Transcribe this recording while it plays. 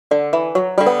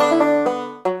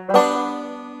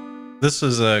This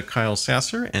is Kyle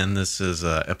Sasser, and this is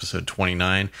episode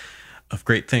 29 of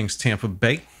Great Things Tampa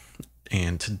Bay.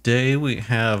 And today we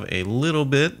have a little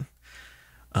bit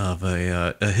of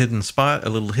a hidden spot, a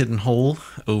little hidden hole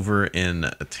over in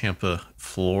Tampa,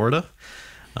 Florida.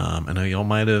 I know y'all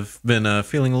might have been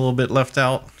feeling a little bit left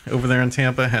out over there in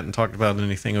Tampa. Hadn't talked about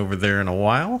anything over there in a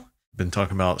while. Been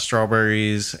talking about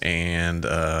strawberries and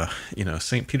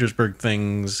St. Petersburg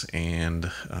things and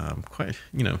quite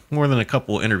more than a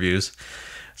couple interviews.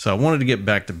 So I wanted to get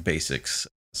back to basics.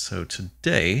 So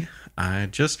today I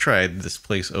just tried this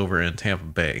place over in Tampa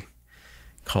Bay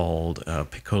called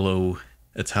Piccolo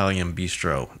Italian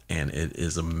Bistro, and it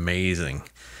is amazing.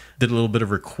 Did a little bit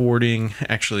of recording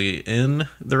actually in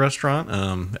the restaurant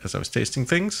as I was tasting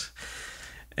things.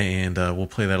 And we'll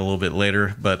play that a little bit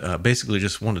later, but basically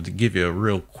just wanted to give you a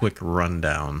real quick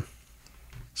rundown.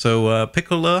 So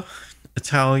Piccolo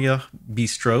Italia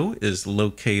Bistro is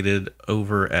located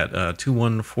over at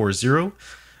 2140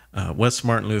 West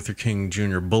Martin Luther King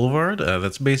Jr. Boulevard.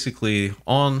 That's basically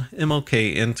on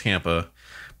MLK in Tampa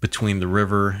between the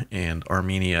river and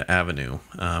Armenia Avenue.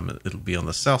 It'll be on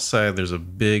the south side. There's a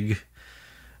big...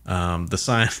 The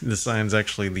sign's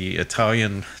actually the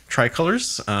Italian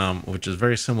tricolors, which is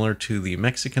very similar to the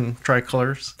Mexican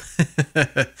tricolors,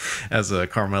 as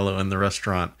Carmelo in the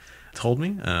restaurant told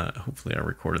me. Hopefully I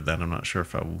recorded that. I'm not sure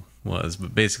if I was,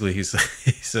 but basically he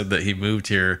said that he moved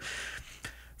here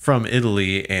from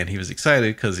Italy and he was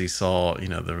excited because he saw,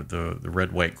 the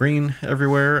red, white, green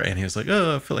everywhere. And he was like,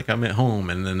 oh, I feel like I'm at home.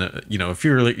 And then, a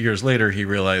few years later, he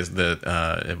realized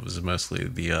that it was mostly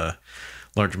the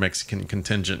large Mexican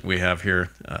contingent we have here.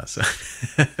 So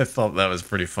I thought that was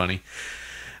pretty funny.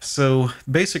 So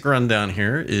basic rundown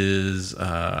here is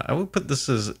I would put this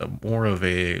as more of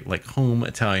a like home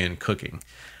Italian cooking.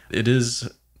 It is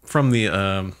from the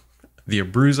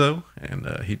Abruzzo,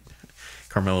 and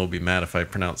Carmelo will be mad if I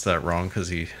pronounce that wrong because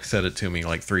he said it to me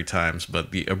like 3 times,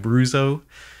 but the Abruzzo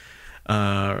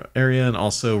area, and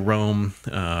also Rome,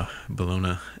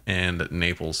 Bologna, and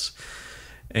Naples.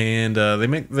 And they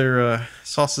make their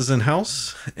sauces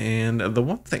in-house. And the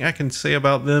one thing I can say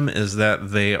about them is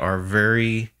that they are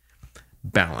very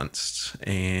balanced.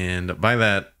 And by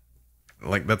that,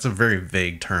 that's a very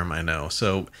vague term, I know.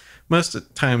 So most of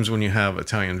the times when you have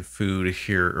Italian food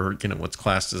here, or, what's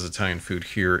classed as Italian food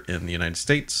here in the United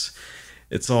States,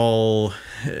 it's all,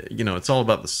 it's all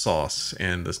about the sauce.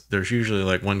 And there's usually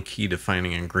like one key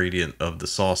defining ingredient of the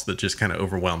sauce that just kind of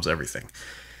overwhelms everything.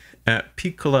 At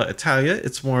Piccola Italia,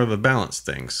 it's more of a balanced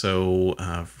thing. So,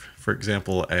 for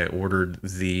example, I ordered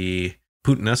the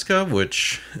puttanesca,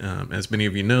 which, as many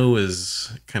of you know,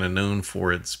 is kind of known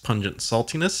for its pungent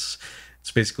saltiness.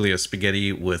 It's basically a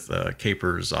spaghetti with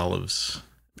capers, olives,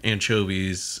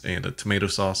 anchovies, and a tomato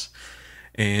sauce.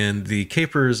 And the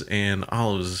capers and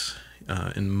olives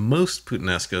in most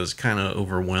puttanescas kind of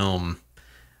overwhelm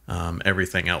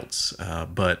everything else.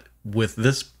 But with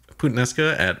this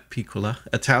puttanesca at Piccola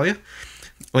Italia,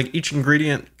 like each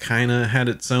ingredient kind of had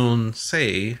its own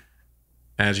say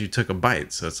as you took a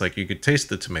bite. So it's like you could taste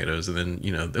the tomatoes, and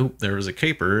then there was a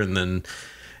caper, and then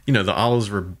the olives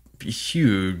were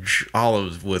huge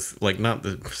olives with like not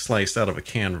the sliced out of a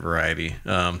can variety.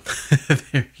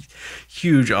 They're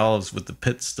huge olives with the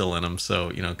pits still in them.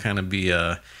 So kind of be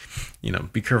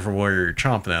be careful where you're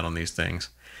chomping at on these things.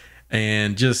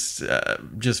 And just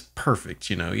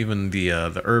perfect, even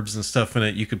the herbs and stuff in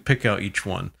it, you could pick out each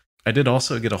one. I did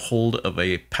also get a hold of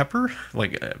a pepper,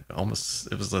 it was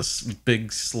this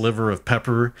big sliver of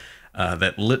pepper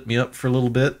that lit me up for a little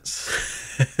bit.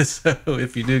 So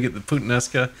if you do get the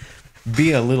puttanesca,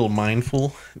 be a little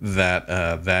mindful that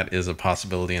that is a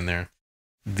possibility in there.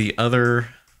 The other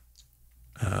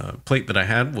plate that I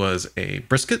had was a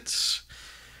brisket.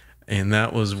 And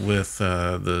that was with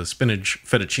the spinach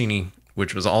fettuccine,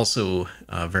 which was also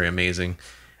very amazing.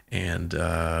 And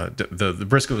the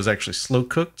brisket was actually slow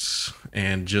cooked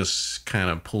and just kind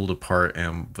of pulled apart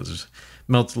and was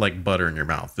melted like butter in your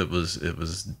mouth. It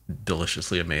was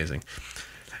deliciously amazing.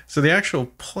 So the actual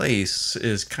place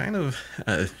is kind of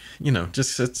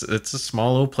it's a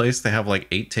small little place. They have like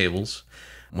 8 tables.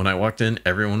 When I walked in,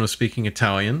 everyone was speaking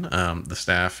Italian, the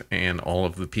staff and all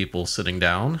of the people sitting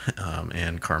down.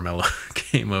 And Carmelo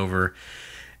came over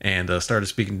and started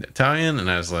speaking Italian, and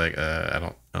I was like,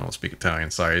 I don't speak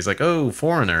Italian. Sorry. He's like, oh,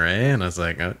 foreigner, eh? And I was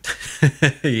like,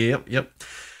 yep.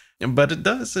 But it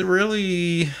does. It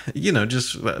really,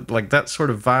 just like that sort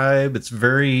of vibe. It's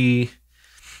very,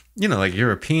 like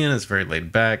European. It's very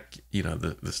laid back.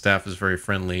 The staff is very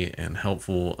friendly and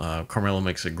helpful. Carmelo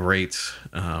makes a great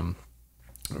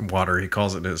water. He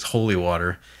calls it his holy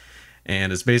water.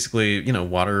 And it's basically,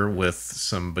 water with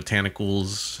some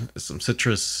botanicals, some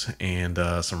citrus, and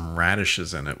some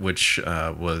radishes in it, which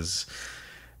was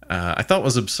I thought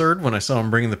was absurd when I saw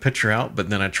him bringing the picture out. But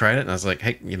then I tried it and I was like,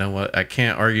 hey, you know what? I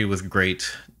can't argue with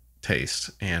great taste,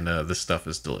 and this stuff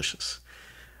is delicious.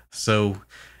 So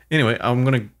anyway, I'm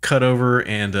going to cut over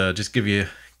and just give you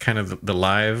kind of the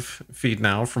live feed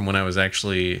now from when I was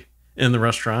actually in the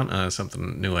restaurant.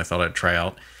 Something new I thought I'd try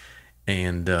out.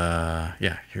 And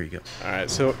yeah, here you go. All right,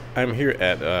 so I'm here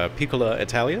at Piccolo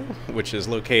Italia, which is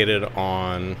located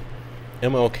on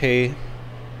MLK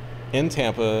in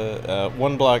Tampa,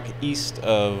 one block east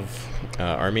of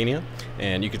Armenia.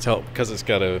 And you can tell because it's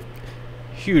got a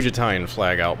huge Italian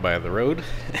flag out by the road.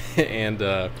 And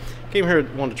came here,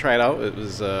 wanted to try it out. It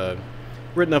was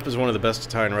written up as one of the best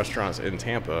Italian restaurants in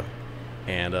Tampa.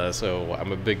 And so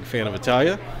I'm a big fan of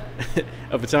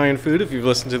of Italian food, if you've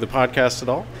listened to the podcast at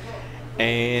all.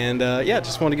 And yeah,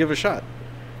 just want to give it a shot.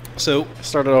 So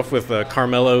started off with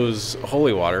Carmelo's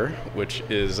Holy Water, which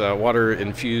is water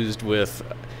infused with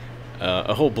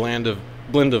a whole blend of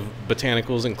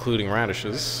botanicals, including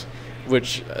radishes,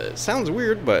 which sounds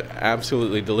weird, but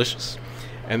absolutely delicious.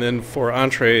 And then for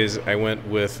entrees, I went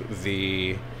with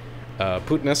the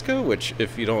puttanesca, which,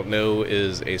 if you don't know,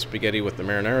 is a spaghetti with the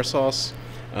marinara sauce,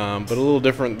 but a little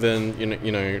different than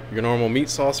your normal meat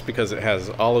sauce because it has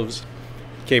olives,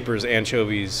 capers,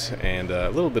 anchovies, and a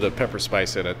little bit of pepper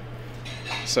spice in it.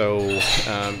 So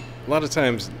a lot of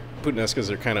times puttanescas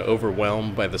are kind of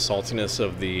overwhelmed by the saltiness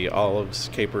of the olives,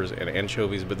 capers, and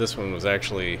anchovies, but this one was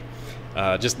actually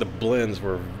just the blends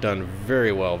were done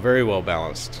very well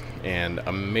balanced, and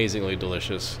amazingly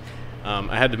delicious.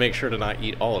 I had to make sure to not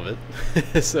eat all of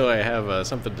it, so I have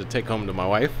something to take home to my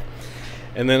wife.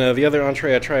 And then the other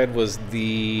entree I tried was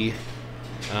the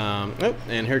oh,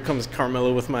 and here comes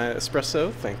Carmelo with my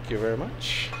espresso. Thank you very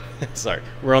much. Sorry,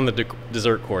 we're on the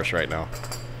dessert course right now.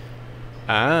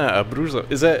 Ah,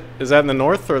 Abruzzo. Is that in the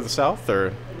north or the south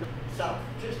or? South,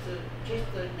 just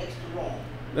next to Rome.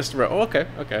 Next to Rome. Oh, okay.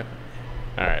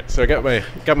 All right. So I got my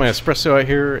espresso out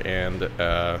here, and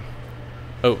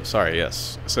oh, sorry.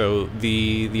 Yes. So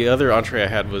the other entree I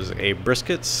had was a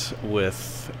brisket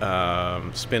with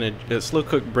spinach, slow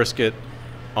cooked brisket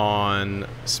on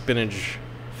spinach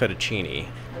fettuccine.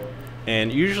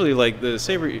 And usually, like the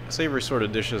savory sort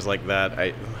of dishes like that,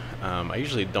 I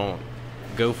usually don't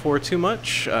go for too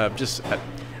much. I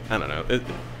don't know.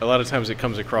 A lot of times it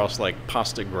comes across like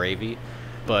pasta gravy,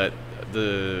 but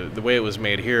the way it was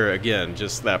made here, again,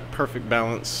 just that perfect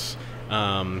balance.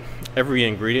 Every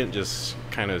ingredient just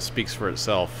kind of speaks for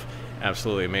itself.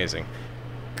 Absolutely amazing.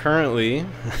 Currently,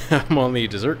 I'm on the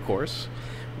dessert course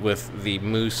with the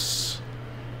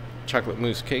chocolate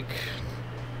mousse cake,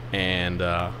 and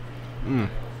I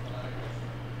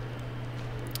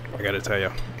gotta tell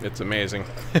you, it's amazing.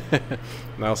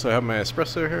 And I also have my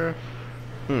espresso here.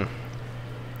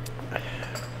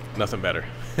 Nothing better.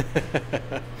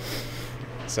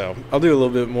 So I'll do a little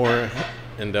bit more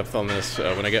in depth on this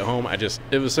when I get home.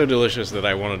 It was so delicious that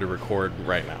I wanted to record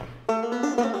right now.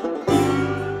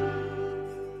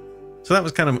 So that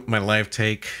was kind of my live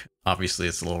take. Obviously,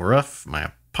 it's a little rough.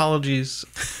 My apologies.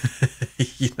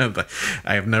 But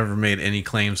I have never made any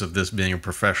claims of this being a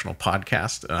professional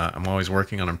podcast. I'm always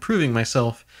working on improving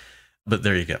myself. But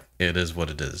there you go. It is what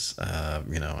it is.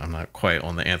 I'm not quite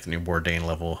on the Anthony Bourdain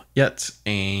level yet,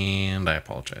 and I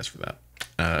apologize for that.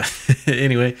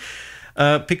 Anyway,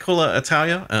 Piccolo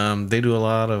Italia, they do a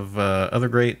lot of other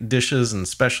great dishes and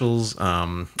specials.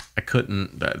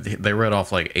 They read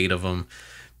off like 8 of them.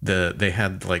 They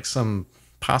had like some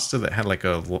pasta that had like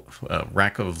a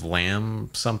rack of lamb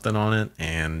something on it,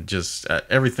 and just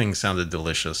everything sounded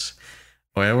delicious.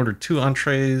 I ordered 2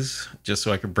 entrees just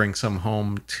so I could bring some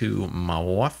home to my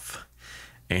wife,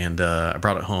 and I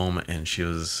brought it home, and she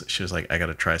was like, I got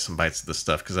to try some bites of this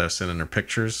stuff, because I was sending her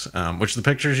pictures, which the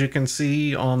pictures you can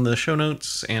see on the show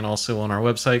notes and also on our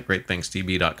website,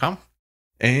 greatthingsTB.com.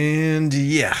 And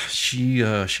yeah, she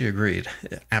agreed.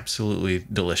 Absolutely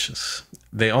delicious.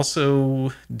 They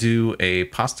also do a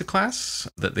pasta class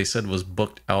that they said was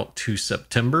booked out to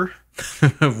September,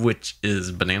 which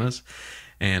is bananas.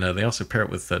 And they also pair it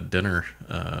with a dinner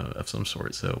of some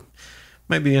sort. So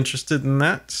might be interested in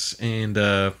that. And,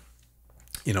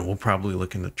 we'll probably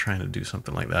look into trying to do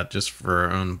something like that just for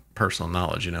our own personal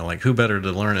knowledge. Like who better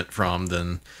to learn it from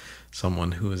than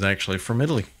someone who is actually from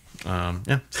Italy.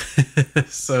 Yeah.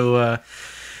 So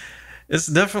it's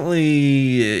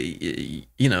definitely,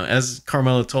 as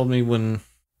Carmelo told me when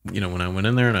I went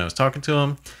in there and I was talking to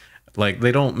him, Like,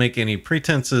 they don't make any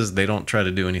pretenses. They don't try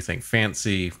to do anything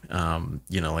fancy.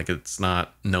 Like, it's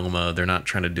not Noma. They're not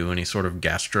trying to do any sort of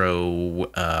gastro,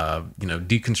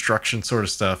 deconstruction sort of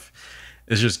stuff.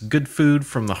 It's just good food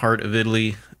from the heart of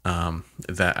Italy.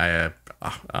 That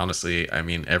honestly, I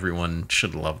mean, everyone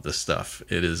should love this stuff.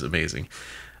 It is amazing.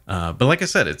 But like I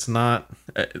said, it's not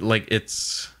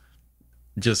it's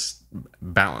just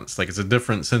balanced. Like, it's a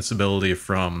different sensibility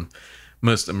from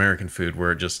most American food,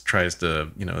 where it just tries to,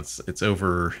 it's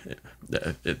over,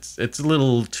 it's a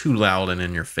little too loud and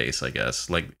in your face, I guess.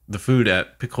 Like, the food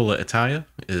at Piccolo Italia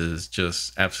is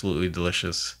just absolutely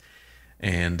delicious,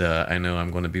 and I know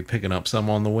I'm going to be picking up some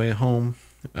on the way home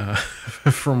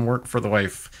from work for the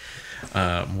wife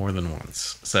more than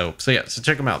once. So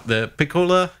check them out, the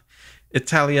Piccolo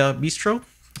Italia Bistro,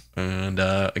 and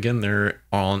again, they're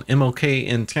on MLK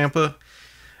in Tampa,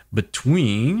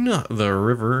 between the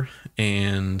river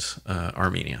and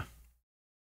Armenia.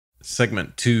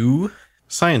 Segment 2.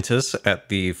 Scientists at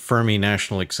the Fermi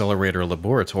National Accelerator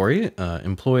Laboratory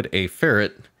employed a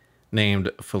ferret named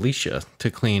Felicia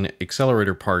to clean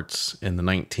accelerator parts in the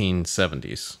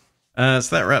 1970s. So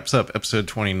that wraps up episode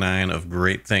 29 of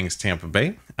Great Things Tampa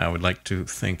Bay. I would like to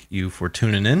thank you for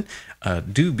tuning in.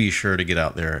 Do be sure to get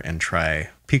out there and try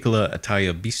Piccolo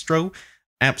Italia Bistro.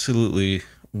 Absolutely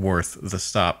worth the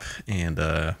stop and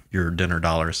your dinner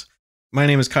dollars. My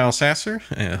name is Kyle Sasser,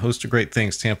 host of Great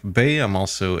Things Tampa Bay. I'm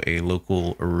also a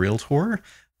local realtor.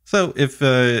 So if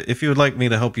you would like me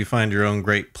to help you find your own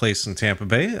great place in Tampa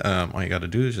Bay, all you got to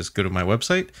do is just go to my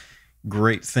website,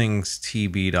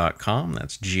 greatthingstb.com.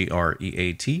 That's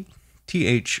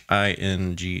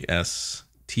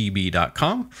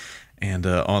greatthingstb.com. And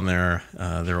on there,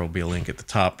 there will be a link at the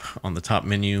top, on the top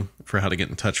menu, for how to get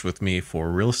in touch with me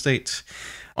for real estate.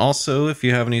 Also, if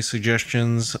you have any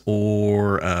suggestions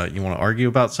or you want to argue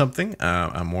about something,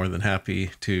 I'm more than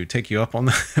happy to take you up on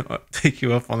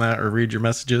that, or read your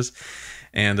messages.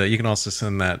 And you can also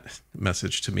send that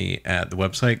message to me at the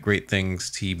website,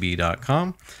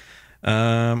 greatthingstb.com.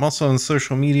 I'm also on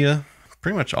social media,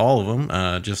 pretty much all of them,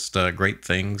 just Great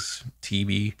Things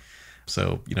TB.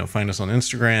 So, find us on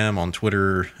Instagram, on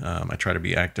Twitter. I try to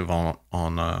be active on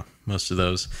most of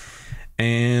those.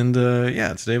 And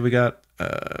today we got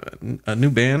a new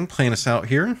band playing us out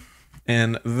here,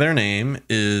 and their name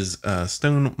is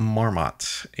Stone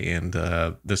Marmot, and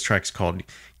this track's called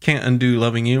Can't Undo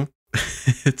Loving You.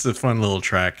 It's a fun little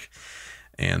track,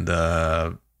 and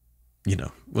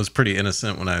was pretty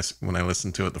innocent when I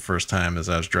listened to it the first time, as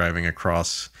I was driving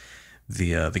across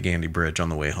the Gandy Bridge on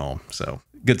the way home. So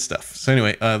good stuff. So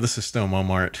anyway, this is Stone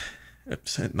Walmart,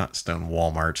 not Stone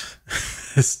Walmart,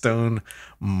 Stone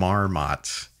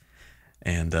Marmot.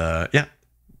 And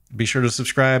be sure to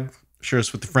subscribe, share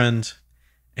us with a friend,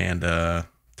 and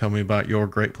tell me about your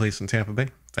great place in Tampa Bay.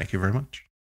 Thank you very much.